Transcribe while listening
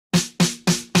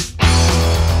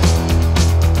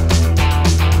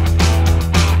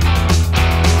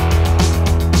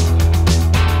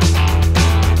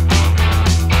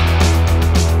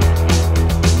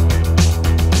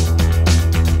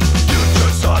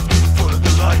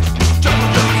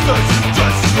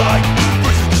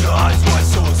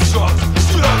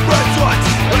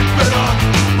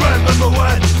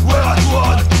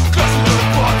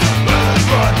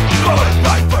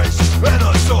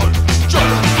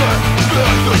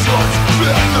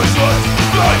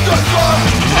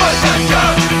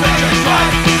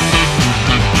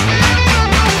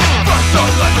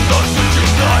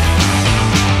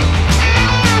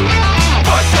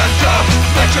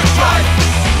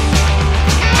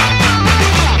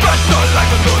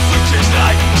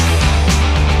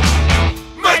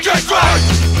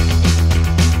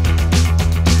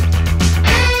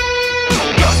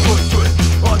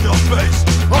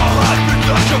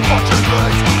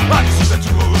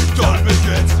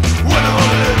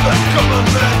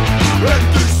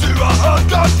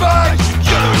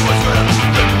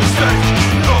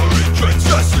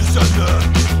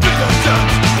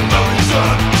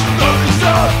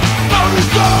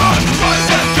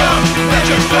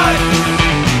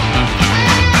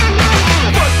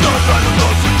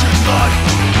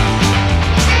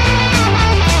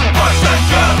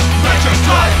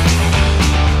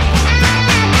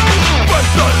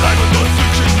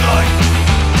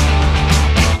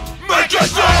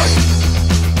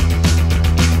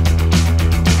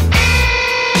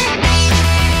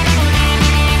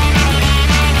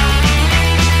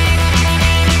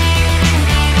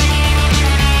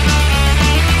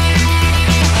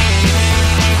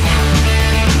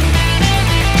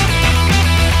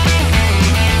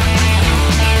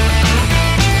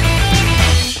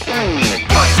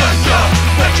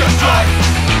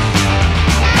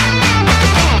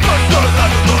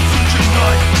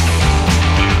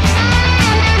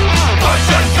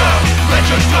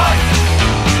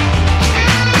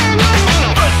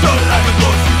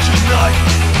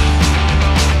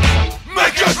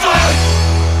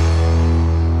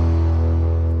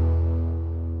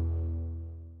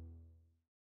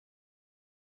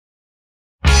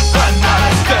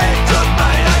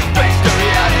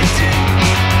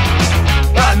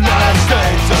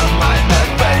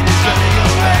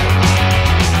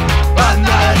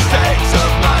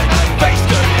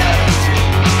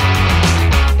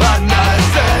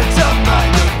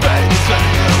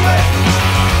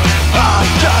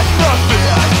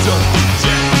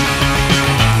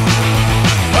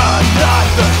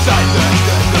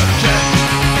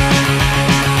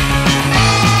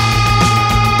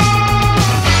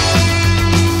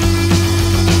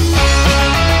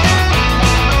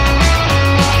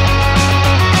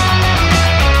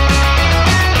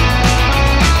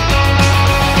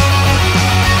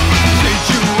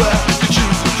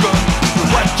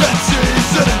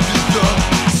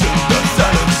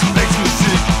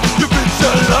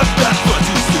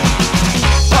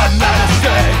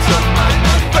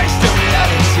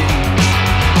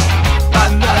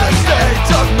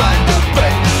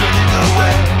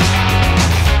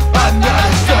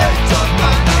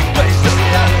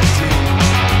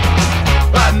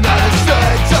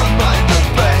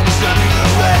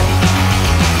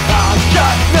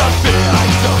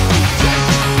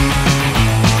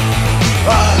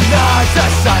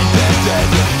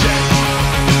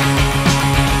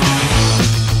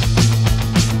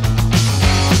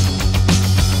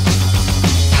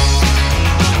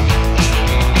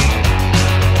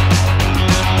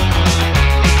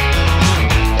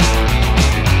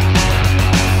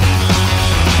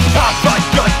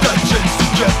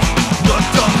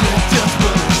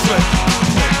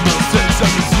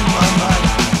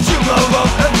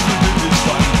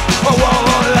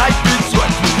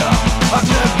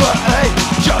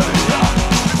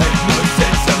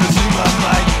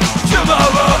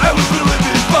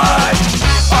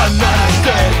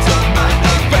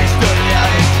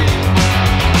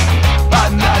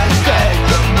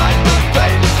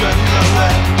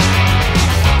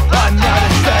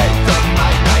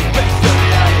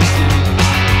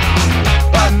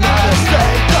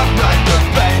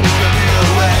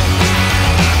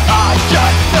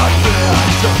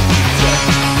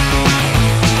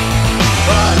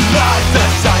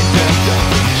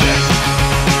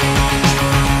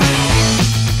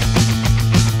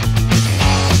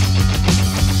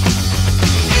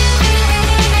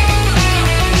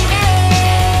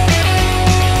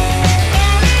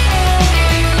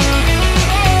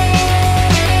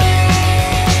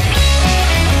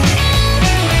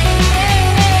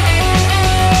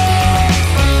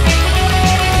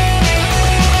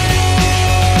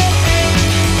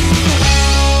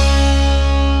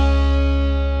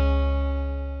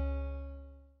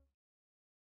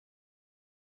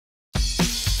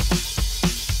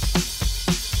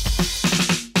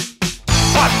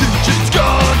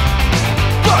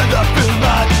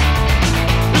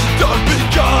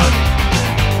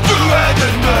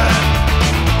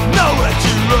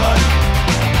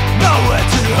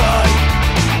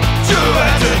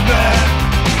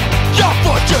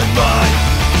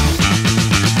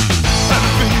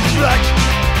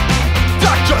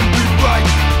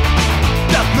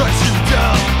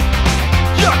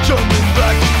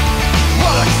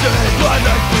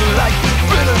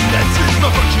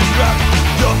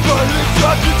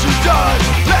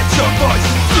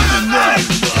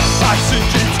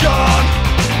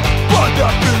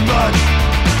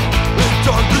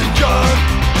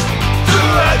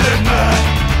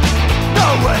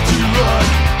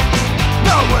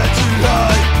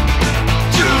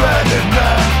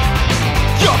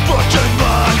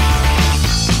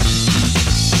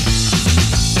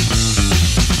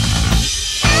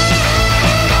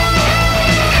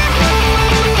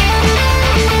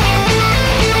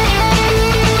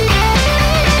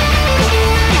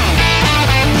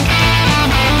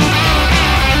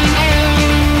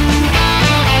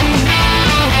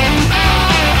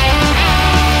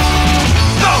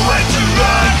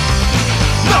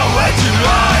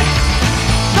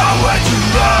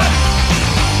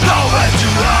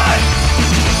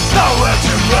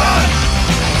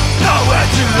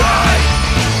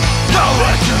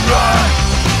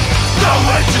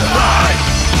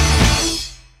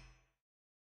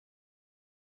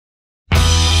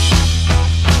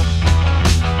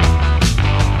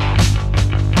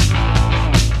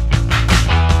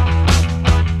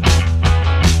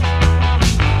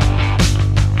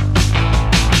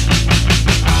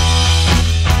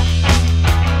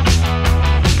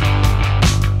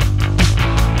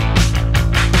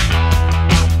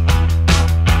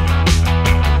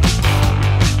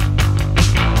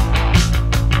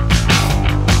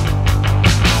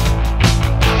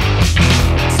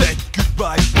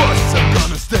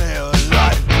gonna stay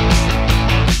alive.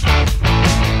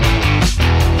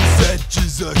 These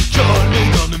edges are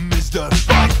calling on the miss the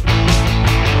fight.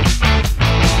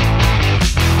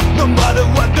 No matter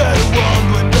what they want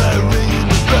when they're ringing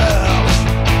the bell,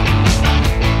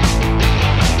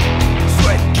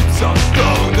 sweat keeps on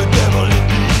going, the devil in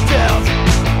details.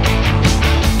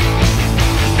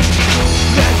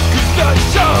 Let's keep the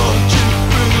show, keep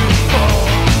moving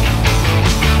forward.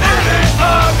 And it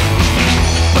hurts,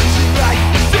 but you like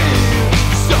to see,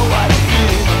 so what I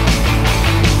did.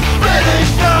 Really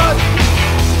not.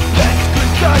 Let's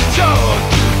quit the show,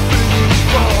 keep moving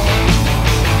forward.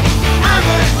 And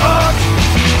it hurts,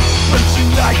 but you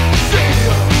like to see,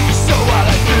 so what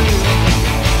I did.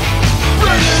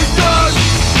 Really not.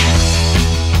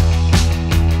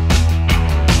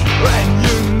 When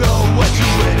you know what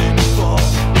you're waiting for,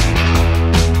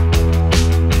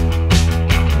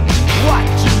 what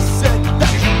you said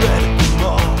that you're ready for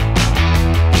more.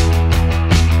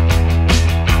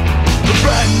 The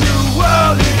brand new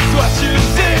world is what you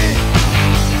see.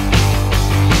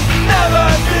 Never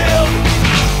knew,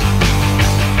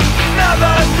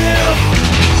 never knew.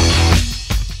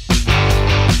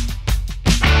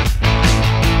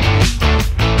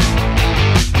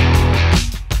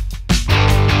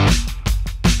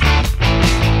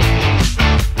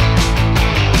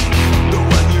 The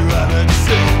one you haven't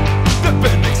seen, the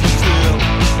pen makes you feel.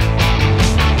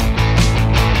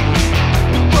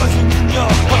 The buzzing in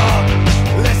your heart,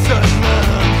 lesson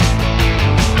learned.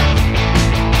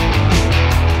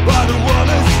 I don't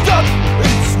wanna stop,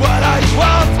 it's what I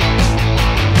want.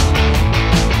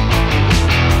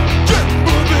 Keep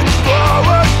moving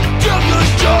forward till you're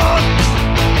gone.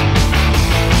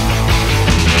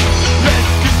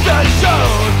 Let's keep that show,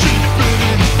 keep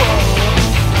moving forward.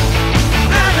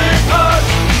 And it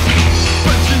hurts,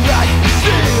 but you like to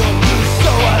feel,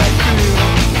 so what I feel.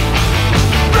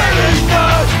 Really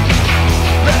not.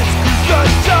 Let's keep that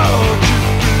show, keep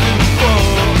moving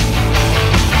forward.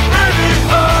 And it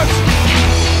hurts,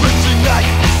 but you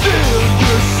like to feel,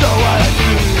 so what I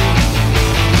feel.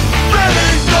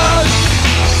 Really not.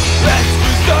 Let's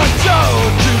keep that show,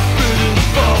 keep moving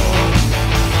forward.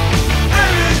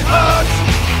 And it hurts,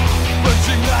 but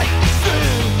you like to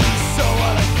feel, so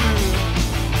what I feel.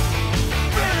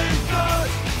 Really not.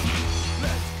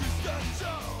 Let's keep that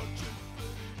show, keep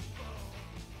moving forward.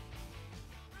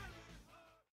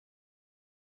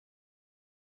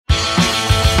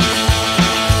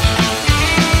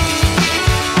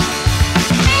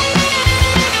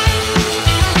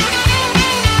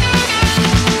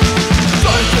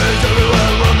 Scientists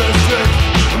everywhere on the street,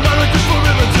 American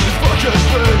forever to be fucking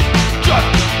free. Just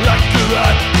like the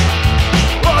rat.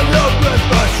 All your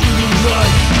breakfast through the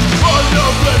night, all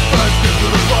your breakfast into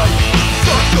the fight.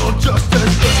 Social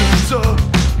justice doesn't deserve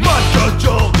mind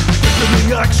control.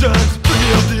 Condemning actions,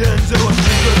 bringing up the ends, they want to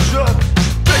keep the shut.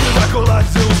 Taking back all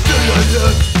lives, they will steal your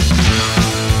youth.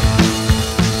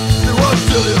 They won't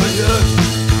steal your youth.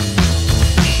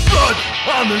 Blood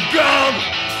on the ground.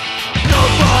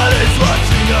 Nobody's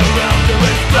watching around. There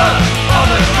is blood on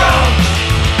the ground.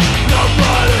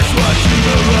 Nobody's watching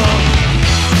around.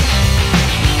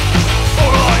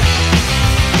 Alright.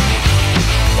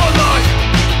 Alright.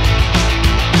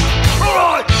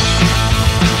 Alright.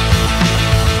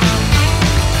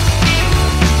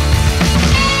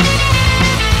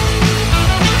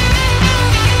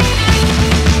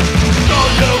 No,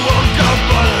 you won't come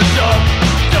by the job.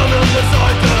 Down on the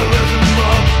side there is a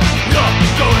mob. You're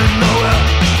going nowhere.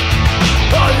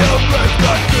 All your breath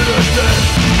back to the dead.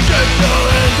 Shake your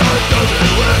hands out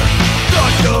everywhere.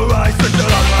 Close your eyes, switch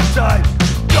it on my side.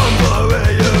 Don't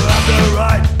worry, you have the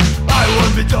right. I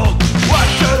won't be told what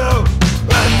to do.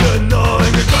 And you know I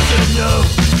can question you.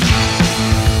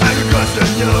 I can question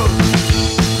you.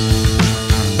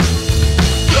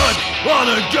 Blood on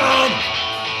the ground.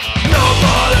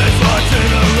 Nobody's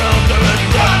watching around. There is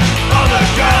blood on the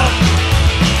ground.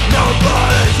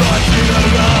 Nobody's watching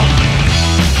around.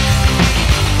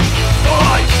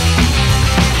 Alright.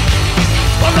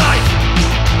 Alright.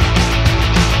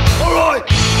 Alright.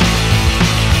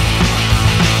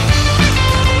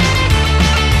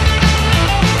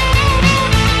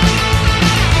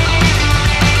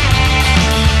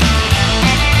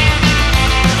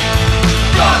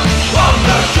 Blood on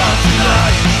the ground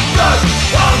tonight. Blood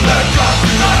on the ground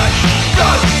tonight.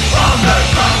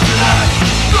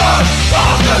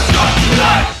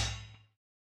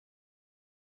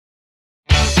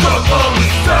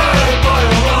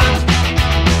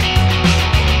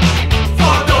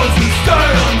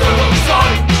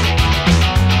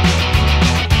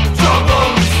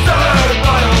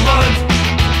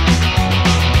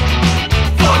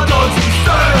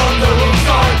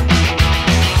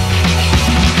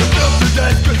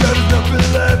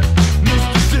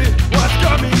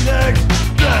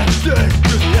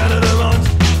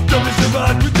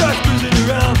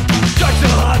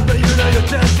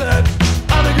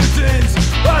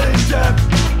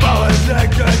 That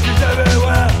country's never